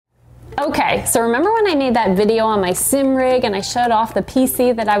Okay, so remember when I made that video on my sim rig and I showed off the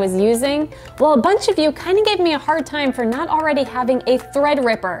PC that I was using? Well, a bunch of you kind of gave me a hard time for not already having a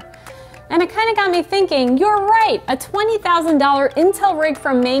Threadripper. And it kind of got me thinking, you're right, a $20,000 Intel rig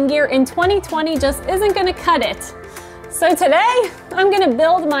from Main Gear in 2020 just isn't gonna cut it. So today, I'm gonna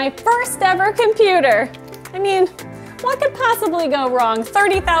build my first ever computer. I mean, what could possibly go wrong?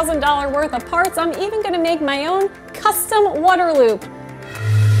 $30,000 worth of parts. I'm even gonna make my own custom water loop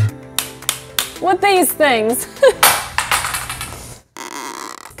with these things.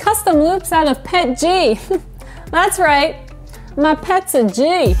 Custom loops out of Pet G. That's right, my pet's a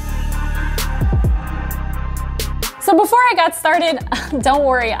G. So before I got started, don't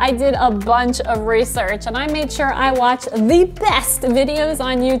worry, I did a bunch of research and I made sure I watched the best videos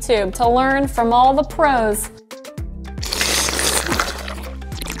on YouTube to learn from all the pros.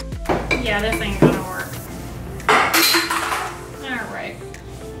 Yeah, this ain't gonna work. All right.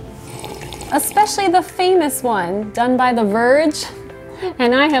 Especially the famous one done by The Verge,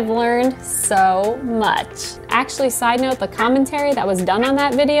 and I have learned so much. Actually, side note, the commentary that was done on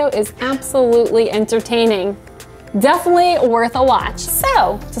that video is absolutely entertaining. Definitely worth a watch.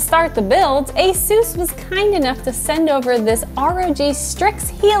 So, to start the build, ASUS was kind enough to send over this ROG Strix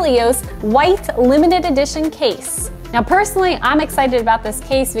Helios white limited edition case. Now personally, I'm excited about this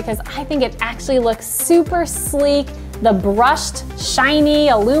case because I think it actually looks super sleek. The brushed, shiny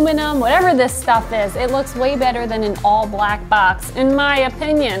aluminum, whatever this stuff is, it looks way better than an all black box, in my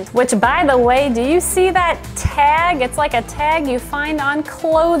opinion. Which, by the way, do you see that tag? It's like a tag you find on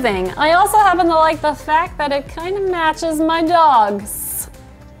clothing. I also happen to like the fact that it kind of matches my dogs.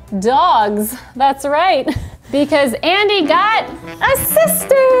 Dogs, that's right. Because Andie got a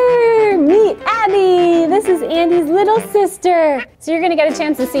sister! Meet Abby! This is Andie's little sister. So you're gonna get a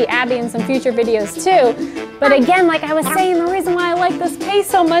chance to see Abby in some future videos too. But again, like I was saying, the reason why I like this case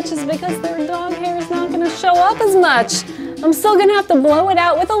so much is because their dog hair is not gonna show up as much. I'm still gonna have to blow it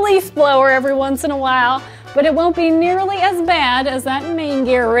out with a leaf blower every once in a while, but it won't be nearly as bad as that Main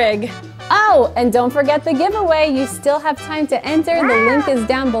Gear rig. Oh, and don't forget the giveaway. You still have time to enter. The link is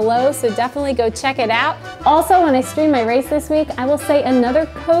down below, so definitely go check it out. Also, when I stream my race this week, I will say another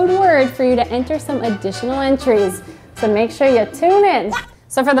code word for you to enter some additional entries. So make sure you tune in.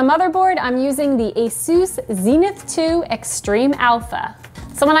 So for the motherboard, I'm using the ASUS Zenith 2 Extreme Alpha.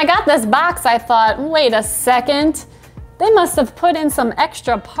 So when I got this box, I thought, wait a second. They must have put in some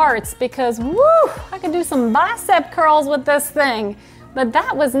extra parts because, woo, I could do some bicep curls with this thing. But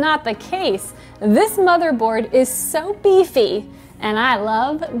that was not the case. This motherboard is so beefy, and I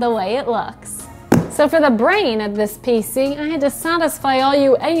love the way it looks. So for the brain of this PC, I had to satisfy all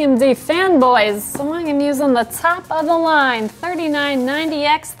you AMD fanboys, so I am using the top of the line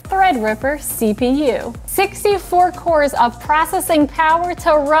 3990X Threadripper CPU. 64 cores of processing power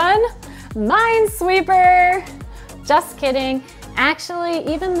to run Minesweeper. Just kidding. Actually,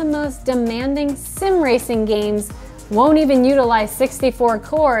 even the most demanding sim racing games won't even utilize 64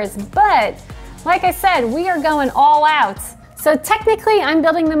 cores, but like I said, we are going all out. So technically, I'm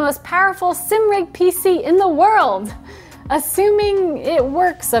building the most powerful sim rig PC in the world, assuming it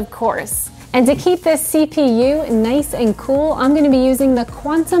works, of course. And to keep this CPU nice and cool, I'm gonna be using the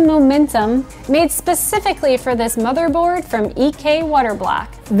Quantum Momentum, made specifically for this motherboard from EK Waterblock.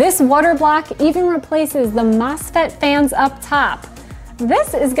 This waterblock even replaces the MOSFET fans up top.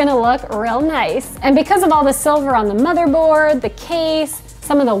 This is gonna look real nice. And because of all the silver on the motherboard, the case,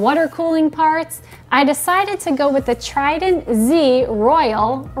 some of the water cooling parts, I decided to go with the Trident Z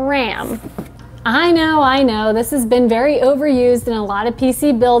Royal RAM. I know, this has been very overused in a lot of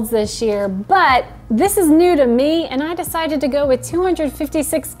PC builds this year, but this is new to me and I decided to go with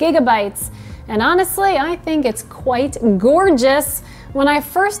 256 gigabytes. And honestly, I think it's quite gorgeous. When I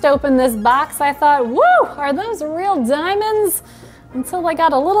first opened this box, I thought, woo, are those real diamonds? Until I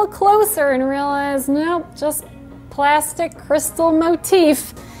got a little closer and realized, nope, just plastic crystal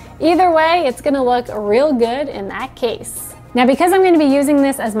motif. Either way, it's gonna look real good in that case. Now, because I'm gonna be using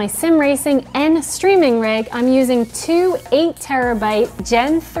this as my sim racing and streaming rig, I'm using two 8TB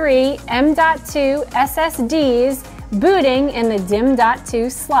Gen 3 M.2 SSDs booting in the DIMM.2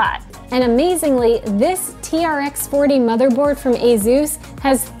 slot. And amazingly, this TRX40 motherboard from ASUS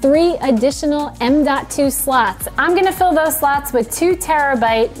has 3 additional M.2 slots. I'm gonna fill those slots with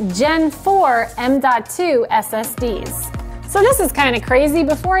 2TB Gen 4 M.2 SSDs. So this is kind of crazy.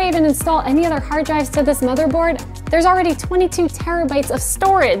 Before I even install any other hard drives to this motherboard, there's already 22 terabytes of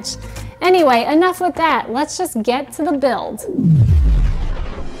storage. Anyway, enough with that. Let's just get to the build.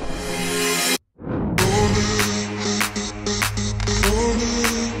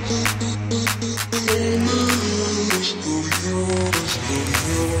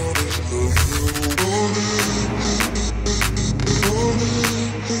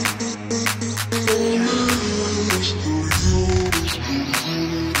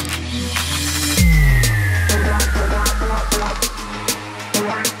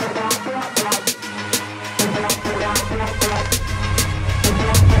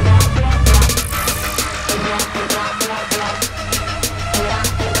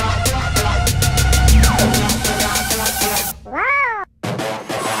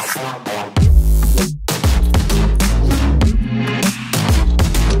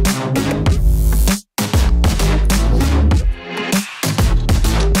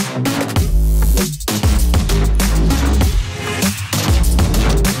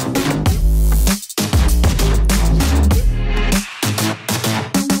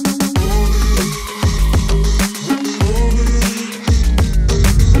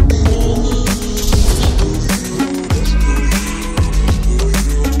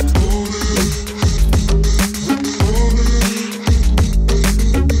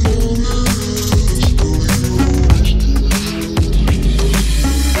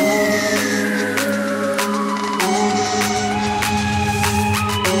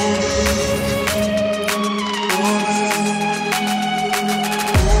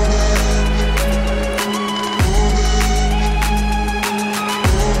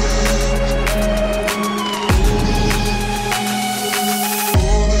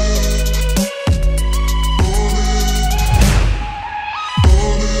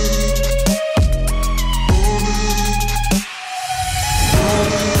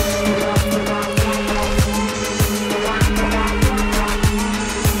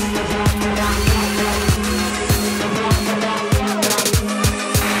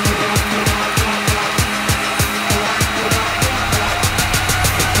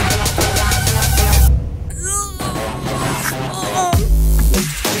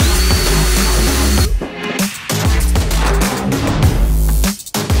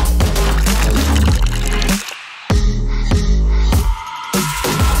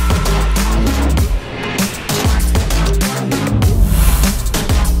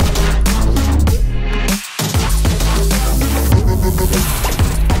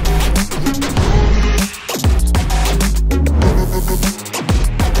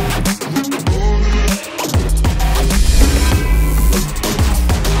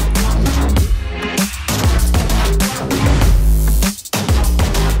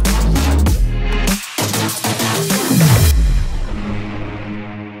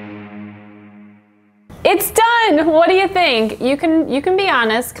 think? You can be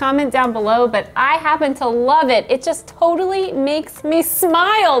honest, comment down below, but I happen to love it. It just totally makes me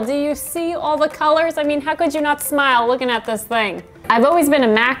smile. Do you see all the colors? I mean, how could you not smile looking at this thing? I've always been a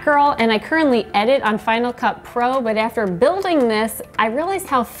Mac girl, and I currently edit on Final Cut Pro, but after building this, I realized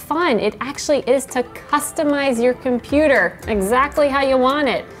how fun it actually is to customize your computer exactly how you want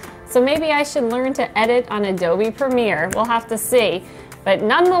it. So maybe I should learn to edit on Adobe Premiere. We'll have to see. But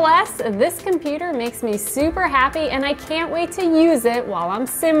nonetheless, this computer makes me super happy, and I can't wait to use it while I'm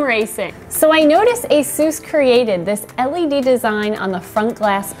sim racing. So I noticed ASUS created this LED design on the front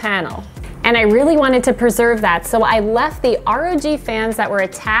glass panel, and I really wanted to preserve that, so I left the ROG fans that were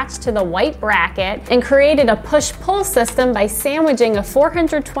attached to the white bracket and created a push-pull system by sandwiching a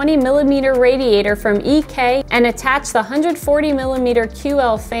 420mm radiator from EK and attached the 140mm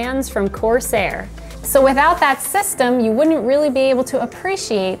QL fans from Corsair. So without that system, you wouldn't really be able to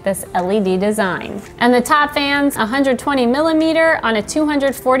appreciate this LED design. And the top fan's 120mm on a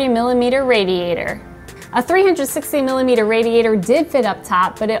 240mm radiator. A 360mm radiator did fit up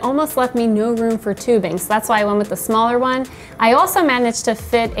top, but it almost left me no room for tubing, so that's why I went with the smaller one. I also managed to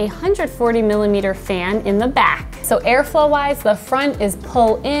fit a 140mm fan in the back. So airflow-wise, the front is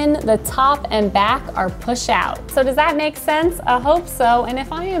pull in, the top and back are push out. So does that make sense? I hope so, and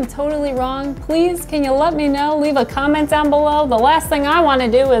if I am totally wrong, please can you let me know? Leave a comment down below. The last thing I want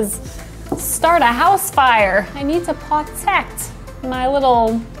to do is start a house fire. I need to protect my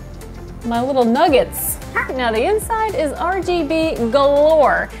little nuggets. Now the inside is RGB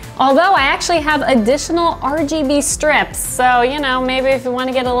galore. Although I actually have additional RGB strips, so you know, maybe if you want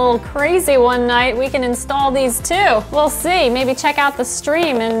to get a little crazy one night, we can install these too. We'll see. Maybe check out the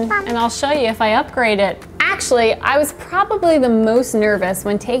stream and I'll show you if I upgrade it. Actually, I was probably the most nervous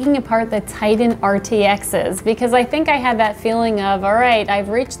when taking apart the Titan RTXs because I think I had that feeling of, all right, I've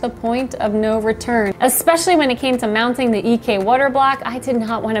reached the point of no return. Especially when it came to mounting the EK water block, I did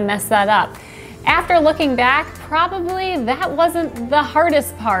not want to mess that up. After looking back, probably that wasn't the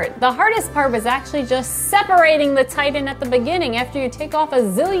hardest part. The hardest part was actually just separating the Titan at the beginning. After you take off a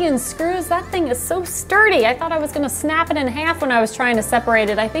zillion screws, that thing is so sturdy. I thought I was gonna snap it in half when I was trying to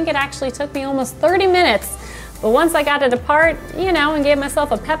separate it. I think it actually took me almost 30 minutes. But once I got it apart, you know, and gave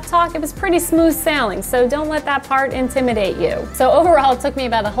myself a pep talk, it was pretty smooth sailing, so don't let that part intimidate you. So overall, it took me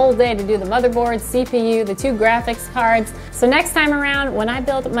about a whole day to do the motherboard, CPU, the 2 graphics cards. So next time around, when I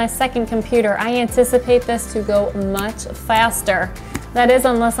build my second computer, I anticipate this to go much faster. That is,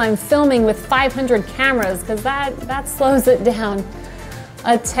 unless I'm filming with 500 cameras, because that slows it down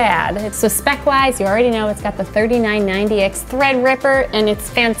a tad. So spec-wise, you already know it's got the 3990X Threadripper, and it's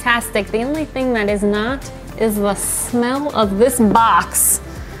fantastic. The only thing that is not is the smell of this box.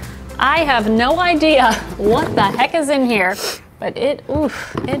 I have no idea what the heck is in here, but it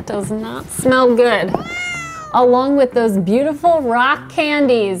does not smell good. Along with those beautiful rock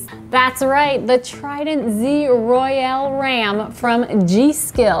candies. That's right, the Trident Z Royale RAM from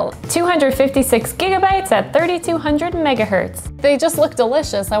G-Skill. 256 gigabytes at 3200 megahertz. They just look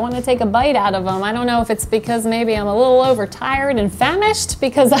delicious. I want to take a bite out of them. I don't know if it's because maybe I'm a little overtired and famished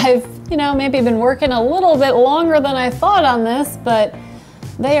because I've, you know, maybe been working a little bit longer than I thought on this, but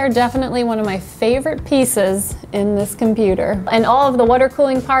they are definitely one of my favorite pieces in this computer. And all of the water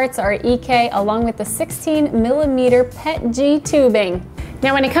cooling parts are EK along with the 16mm PET-G tubing.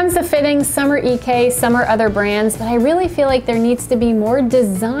 Now when it comes to fittings, some are EK, some are other brands, but I really feel like there needs to be more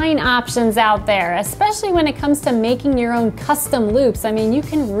design options out there, especially when it comes to making your own custom loops. I mean, you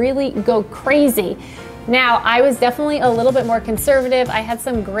can really go crazy. Now, I was definitely a little bit more conservative. I had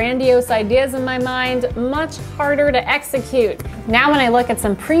some grandiose ideas in my mind, much harder to execute. Now when I look at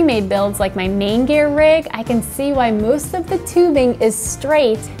some pre-made builds like my main gear rig, I can see why most of the tubing is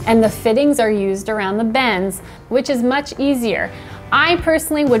straight and the fittings are used around the bends, which is much easier. I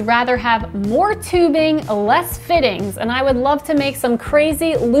personally would rather have more tubing, less fittings, and I would love to make some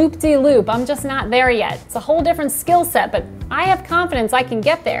crazy loop-de-loop. I'm just not there yet. It's a whole different skill set, but I have confidence I can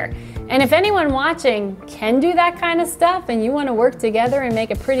get there. And if anyone watching can do that kind of stuff and you want to work together and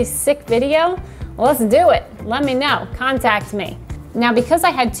make a pretty sick video, well, let's do it. Let me know. Contact me. Now, because I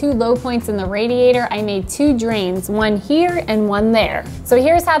had 2 low points in the radiator, I made 2 drains, one here and one there. So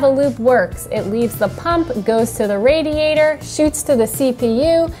here's how the loop works. It leaves the pump, goes to the radiator, shoots to the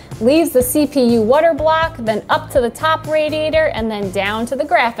CPU, leaves the CPU water block, then up to the top radiator, and then down to the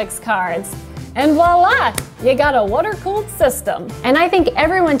graphics cards. And voila, you got a water-cooled system. And I think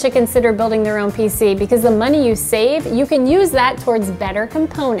everyone should consider building their own PC because the money you save, you can use that towards better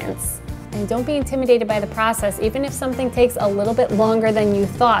components. And don't be intimidated by the process, even if something takes a little bit longer than you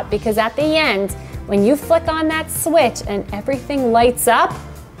thought, because at the end, when you flick on that switch and everything lights up,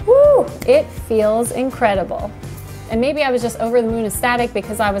 whoo, it feels incredible. and maybe I was just over the moon ecstatic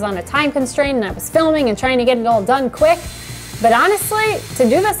because I was on a time constraint and I was filming and trying to get it all done quick. But honestly, to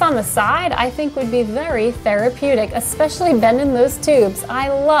do this on the side, I think would be very therapeutic, especially bending those tubes. I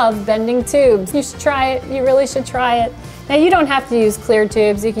love bending tubes. You should try it. You really should try it. Now, you don't have to use clear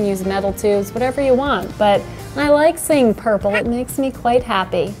tubes. You can use metal tubes, whatever you want. But I like seeing purple. It makes me quite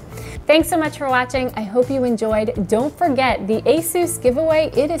happy. Thanks so much for watching. I hope you enjoyed. Don't forget, the ASUS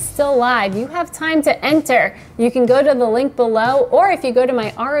giveaway, it is still live. You have time to enter. You can go to the link below, or if you go to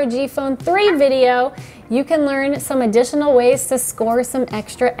my ROG Phone 3 video, you can learn some additional ways to score some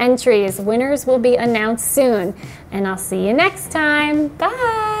extra entries. Winners will be announced soon. And I'll see you next time.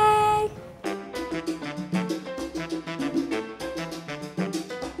 Bye!